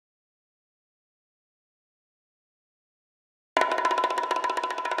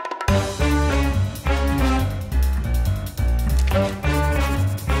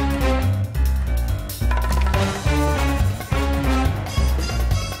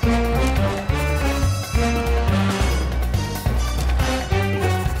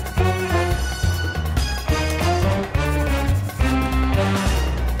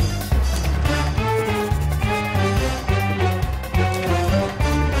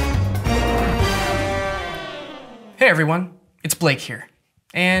everyone, it's Blake here.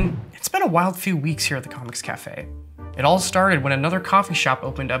 And it's been a wild few weeks here at the Comics Cafe. It all started when another coffee shop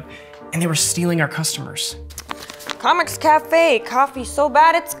opened up and they were stealing our customers. Comics Cafe, coffee so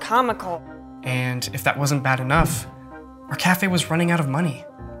bad it's comical. And if that wasn't bad enough, our cafe was running out of money.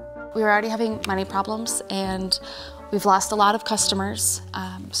 We were already having money problems and we've lost a lot of customers,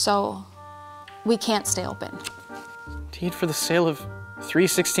 so we can't stay open. Deed for the sale of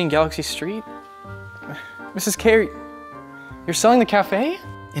 316 Galaxy Street? Mrs. Carey, you're selling the cafe?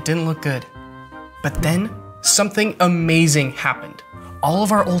 It didn't look good. But then, something amazing happened. All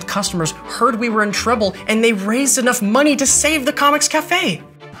of our old customers heard we were in trouble and they raised enough money to save the Comics Cafe.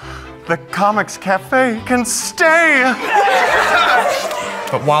 The Comics Cafe can stay!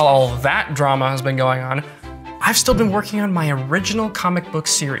 But while all that drama has been going on, I've still been working on my original comic book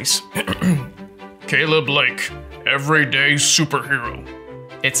series. Caleb Blake, everyday superhero.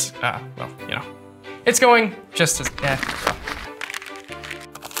 It's, well, you know, it's going just as,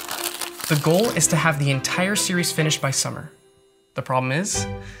 The goal is to have the entire series finished by summer. The problem is,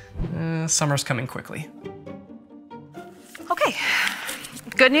 summer's coming quickly. Okay,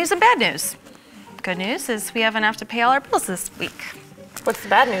 good news and bad news. Good news is we have enough to pay all our bills this week. What's the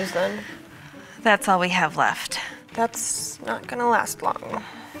bad news then? That's all we have left. That's not gonna last long.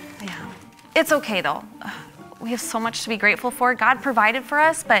 Yeah, it's okay though. We have so much to be grateful for. God provided for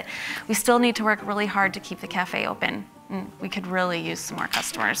us, but we still need to work really hard to keep the cafe open. We could really use some more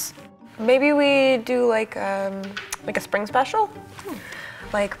customers. Maybe we do like a spring special?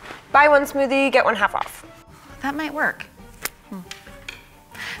 Like buy one smoothie, get one half off. That might work.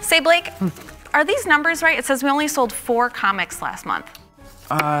 Say Blake, are these numbers right? It says we only sold 4 comics last month.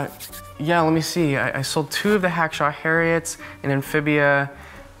 Yeah, let me see. I sold 2 of the Hackshaw Harriets, an Amphibia,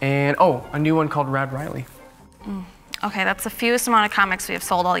 and oh, a new one called Rad Riley. Okay, that's the fewest amount of comics we have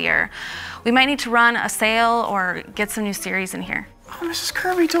sold all year. We might need to run a sale or get some new series in here. Oh, Mrs.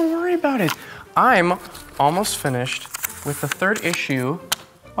 Kirby, don't worry about it. I'm almost finished with the 3rd issue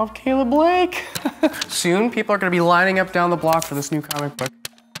of Caleb Blake. Soon, people are gonna be lining up down the block for this new comic book.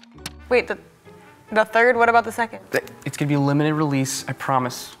 Wait, the 3rd? What about the 2nd? It's gonna be a limited release, I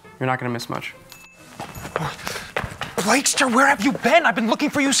promise. You're not gonna miss much. Blakester, where have you been? I've been looking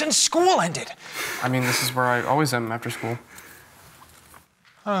for you since school ended. I mean, this is where I always am after school.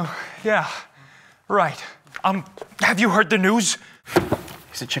 Oh, yeah, right. Have you heard the news?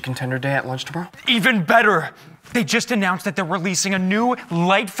 Is it Chicken Tender Day at lunch tomorrow? Even better. They just announced that they're releasing a new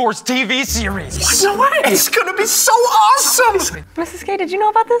Light Force TV series. What? No way! It's gonna be so awesome! Mrs. K, did you know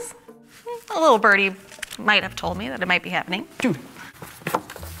about this? A little birdie might have told me that it might be happening. Dude,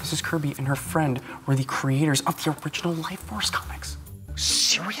 Mrs. Kirby and her friend were the creators of the original Light Force comics.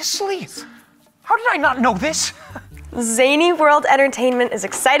 Seriously? How did I not know this? Zany World Entertainment is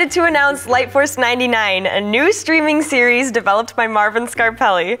excited to announce Light Force 99, a new streaming series developed by Marvin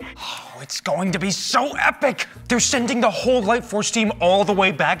Scarpelli. Oh, it's going to be so epic! They're sending the whole Light Force team all the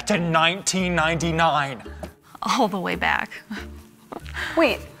way back to 1999. All the way back.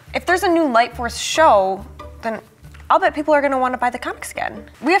 Wait, if there's a new Light Force show, then I'll bet people are gonna want to buy the comics again.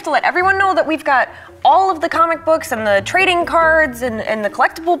 We have to let everyone know that we've got all of the comic books and the trading cards and the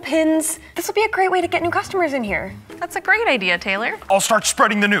collectible pins. This will be a great way to get new customers in here. That's a great idea, Taylor. I'll start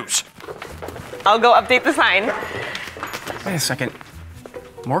spreading the news. I'll go update the sign. Wait a second.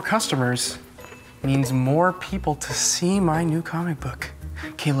 More customers means more people to see my new comic book.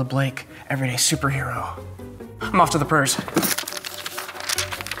 Caleb Blake, everyday superhero. I'm off to the purse.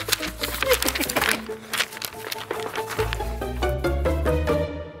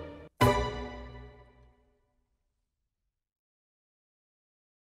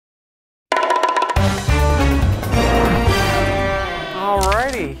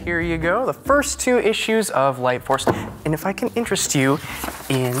 Here you go, the first 2 issues of Light Force. And if I can interest you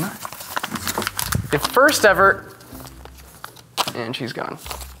in the first ever, and she's gone.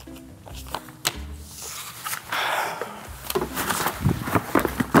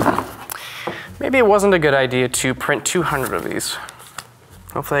 Maybe it wasn't a good idea to print 200 of these.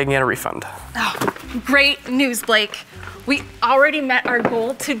 Hopefully I can get a refund. Oh, great news, Blake. We already met our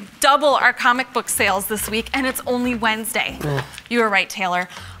goal to double our comic book sales this week, and it's only Wednesday. You were right, Taylor.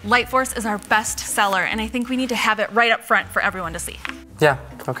 Light Force is our best seller, and I think we need to have it right up front for everyone to see. Yeah,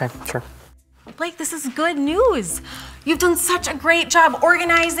 okay, sure. Blake, this is good news. You've done such a great job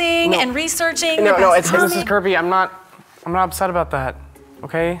organizing and researching. No, it's Mrs. Kirby. I'm not upset about that,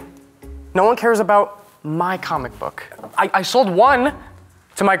 okay? No one cares about my comic book. I sold 1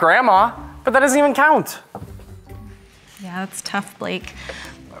 to my grandma, but that doesn't even count. Yeah, that's tough, Blake.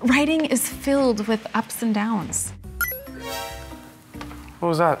 Writing is filled with ups and downs. What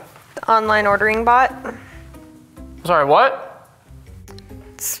was that? The online ordering bot. Sorry, what?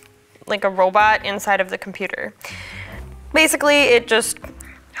 It's like a robot inside of the computer. Basically, it just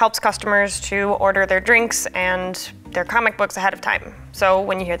helps customers to order their drinks and their comic books ahead of time. So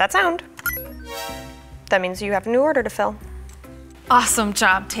when you hear that sound, that means you have a new order to fill. Awesome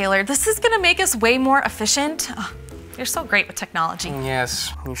job, Taylor. This is gonna make us way more efficient. Oh, you're so great with technology.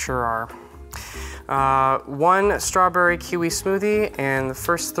 Yes, you sure are. 1 strawberry kiwi smoothie and the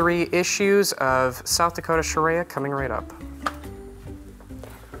first 3 issues of South Dakota Sharia coming right up.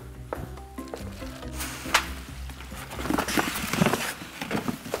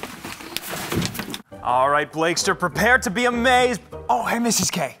 All right, Blakester, prepare to be amazed. Oh, hey,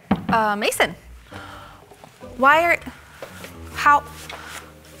 Mrs. K. Mason, what?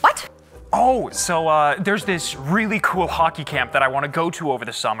 Oh, so there's this really cool hockey camp that I want to go to over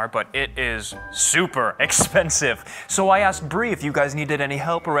the summer, but it is super expensive. So I asked Bree if you guys needed any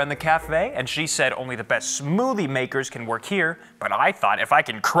help around the cafe, and she said only the best smoothie makers can work here. But I thought if I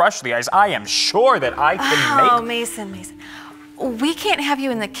can crush the ice, I am sure that I can make... Oh, Mason. We can't have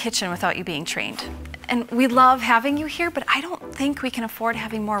you in the kitchen without you being trained. And we love having you here, but I don't think we can afford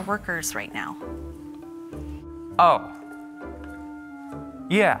having more workers right now. Oh.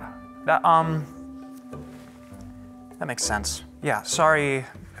 Yeah. That makes sense. Yeah, sorry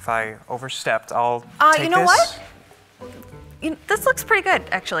if I overstepped. I'll take this. You know what? This looks pretty good,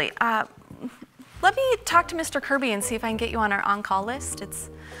 actually. Let me talk to Mr. Kirby and see if I can get you on our on-call list.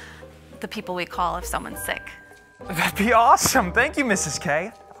 It's the people we call if someone's sick. That'd be awesome. Thank you, Mrs.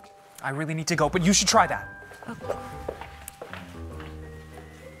 K. I really need to go, but you should try that. Okay.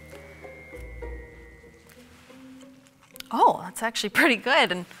 Oh, that's actually pretty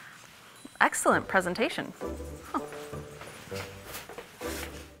good and excellent presentation. Huh.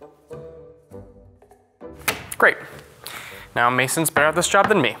 Great. Now Mason's better at this job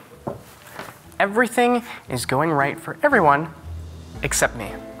than me. Everything is going right for everyone except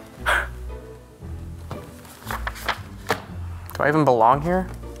me. Do I even belong here?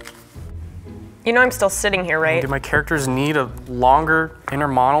 You know I'm still sitting here, right? Do my characters need a longer inner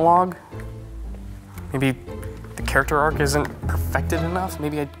monologue? Maybe the character arc isn't perfected enough?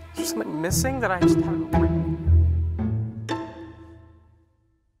 Maybe there's something missing that I just haven't written?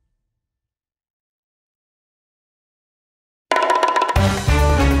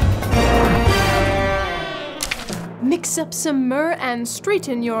 Mix up some myrrh and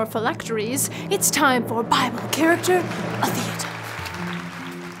straighten your phylacteries. It's time for Bible Character of Theater.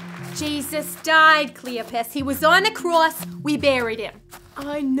 Jesus died, Cleopas. He was on a cross. We buried him.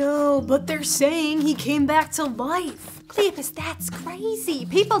 I know, but they're saying he came back to life. Cleopas, that's crazy.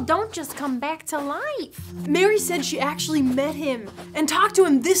 People don't just come back to life. Mary said she actually met him and talked to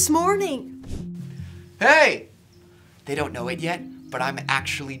him this morning. Hey! They don't know it yet, but I'm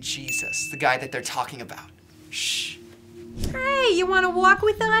actually Jesus, the guy that they're talking about. Shh. Hey, you want to walk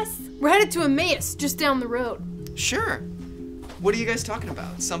with us? We're headed to Emmaus, just down the road. Sure. What are you guys talking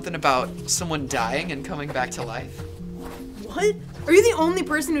about? Something about someone dying and coming back to life? What? Are you the only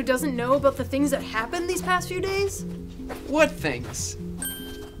person who doesn't know about the things that happened these past few days? What things?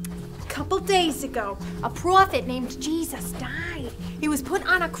 A couple days ago, a prophet named Jesus died. He was put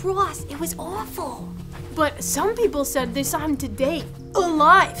on a cross. It was awful. But some people said they saw him today,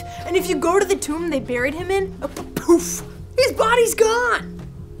 alive. And if you go to the tomb they buried him in, poof, his body's gone.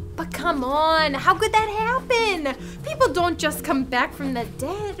 But come on, how could that happen? People don't just come back from the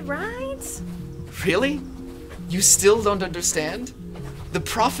dead, right? Really? You still don't understand? The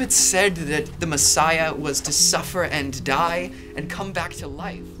prophets said that the Messiah was to suffer and die and come back to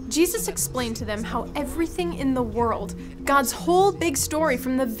life. Jesus explained to them how everything in the world, God's whole big story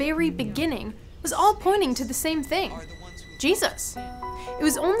from the very beginning, was all pointing to the same thing, Jesus. It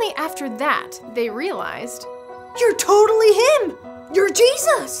was only after that they realized, you're totally him! You're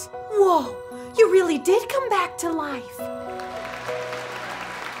Jesus! Whoa, you really did come back to life.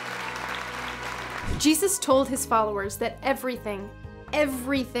 Jesus told his followers that everything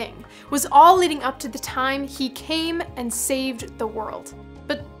was all leading up to the time he came and saved the world.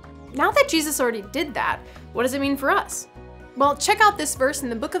 But now that Jesus already did that, what does it mean for us? Well, check out this verse in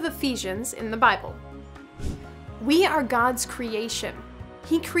the book of Ephesians in the Bible. We are God's creation.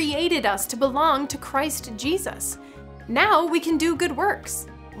 He created us to belong to Christ Jesus. Now we can do good works.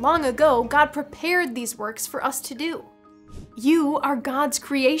 Long ago, God prepared these works for us to do. You are God's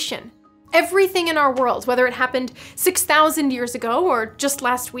creation. Everything in our world, whether it happened 6,000 years ago or just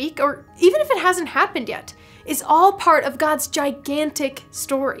last week, or even if it hasn't happened yet, is all part of God's gigantic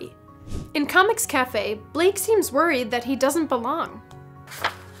story. In Comics Café, Blake seems worried that he doesn't belong.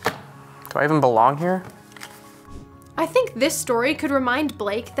 Do I even belong here? I think this story could remind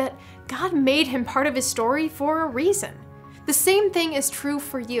Blake that God made him part of his story for a reason. The same thing is true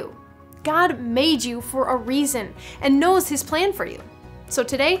for you. God made you for a reason and knows his plan for you. So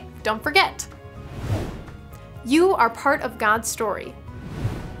today, don't forget. You are part of God's story.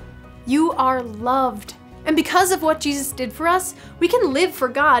 You are loved. And because of what Jesus did for us, we can live for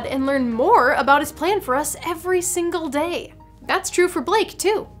God and learn more about his plan for us every single day. That's true for Blake,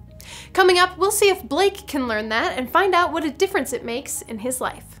 too. Coming up, we'll see if Blake can learn that and find out what a difference it makes in his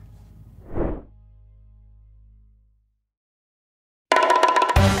life.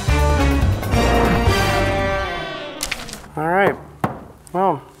 All right,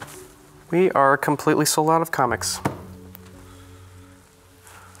 well, we are completely sold out of comics.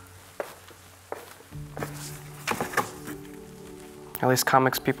 At least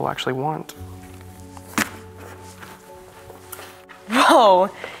comics people actually want. Whoa,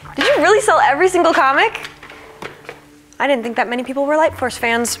 did you really sell every single comic? I didn't think that many people were Light Force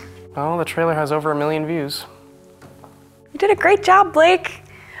fans. Well, the trailer has over 1 million views. You did a great job, Blake.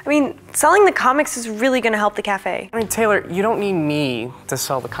 I mean, selling the comics is really gonna help the cafe. I mean, Taylor, you don't need me to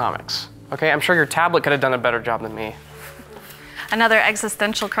sell the comics, okay? I'm sure your tablet could have done a better job than me. Another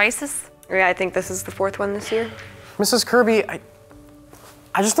existential crisis? Yeah, I think this is the 4th one this year. Mrs. Kirby,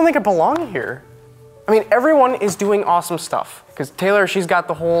 I just don't think I belong here. I mean, everyone is doing awesome stuff. Because Taylor, she's got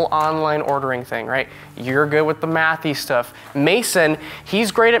the whole online ordering thing, right? You're good with the mathy stuff. Mason,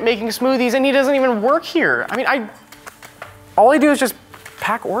 he's great at making smoothies and he doesn't even work here. I mean, all I do is just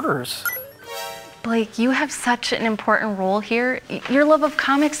pack orders. Blake, you have such an important role here. Your love of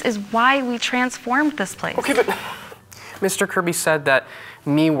comics is why we transformed this place. Okay, but Mr. Kirby said that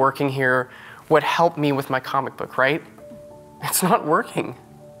me working here would help me with my comic book, right? It's not working.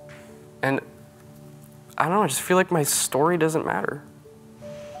 And I don't know, I just feel like my story doesn't matter.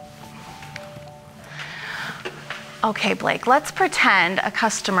 Okay, Blake, let's pretend a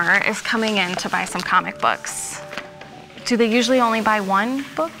customer is coming in to buy some comic books. Do they usually only buy one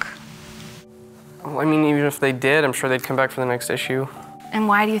book? Well, I mean, even if they did, I'm sure they'd come back for the next issue. And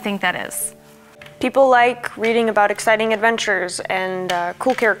why do you think that is? People like reading about exciting adventures and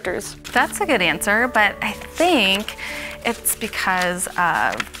cool characters. That's a good answer, but I think it's because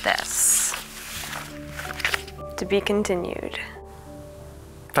of this. To be continued.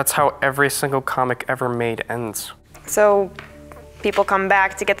 That's how every single comic ever made ends. So people come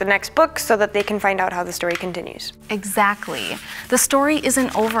back to get the next book so that they can find out how the story continues. Exactly. The story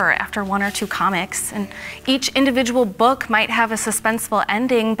isn't over after 1 or 2 comics, and each individual book might have a suspenseful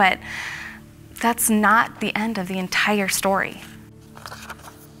ending, but that's not the end of the entire story.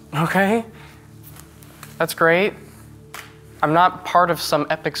 Okay, that's great. I'm not part of some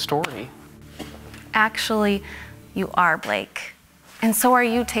epic story. Actually, you are, Blake. And so are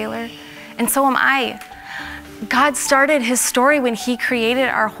you, Taylor. And so am I. God started his story when he created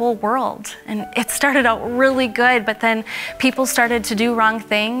our whole world. And it started out really good, but then people started to do wrong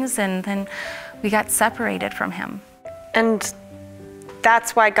things, and then we got separated from him. And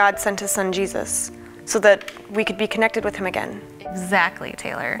that's why God sent his son Jesus, so that we could be connected with him again. Exactly,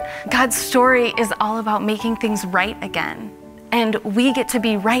 Taylor. God's story is all about making things right again. And we get to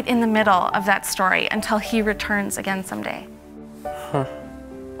be right in the middle of that story until he returns again someday. Huh.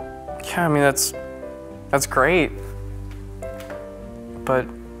 Yeah, I mean, that's great. But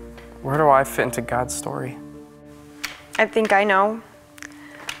where do I fit into God's story? I think I know.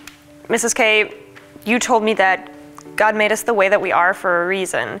 Mrs. K, you told me that God made us the way that we are for a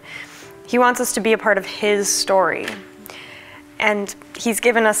reason. He wants us to be a part of his story. And he's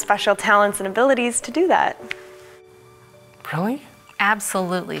given us special talents and abilities to do that. Really?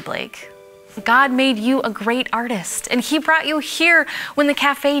 Absolutely, Blake. God made you a great artist, and he brought you here when the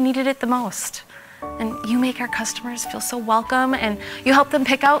cafe needed it the most. And you make our customers feel so welcome, and you help them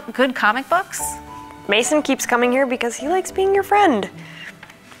pick out good comic books. Mason keeps coming here because he likes being your friend.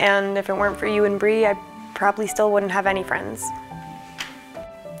 And if it weren't for you and Bree, I probably still wouldn't have any friends.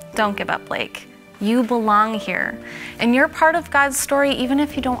 Don't give up, Blake. You belong here, and you're part of God's story even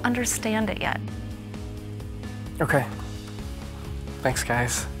if you don't understand it yet. Okay. Thanks,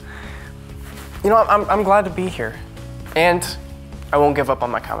 guys. You know, I'm glad to be here. And I won't give up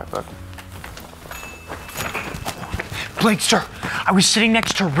on my comic book. Blake, sir, I was sitting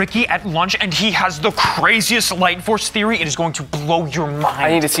next to Ricky at lunch and he has the craziest light force theory. It is going to blow your mind.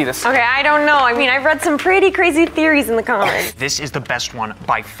 I need to see this. Okay, I don't know. I mean, I've read some pretty crazy theories in the comics. This is the best one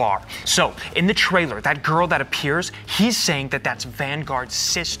by far. So, in the trailer, that girl that appears, he's saying that that's Vanguard's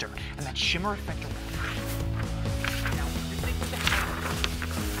sister and that shimmer effect around.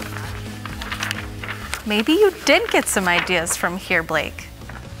 Maybe you did get some ideas from here, Blake.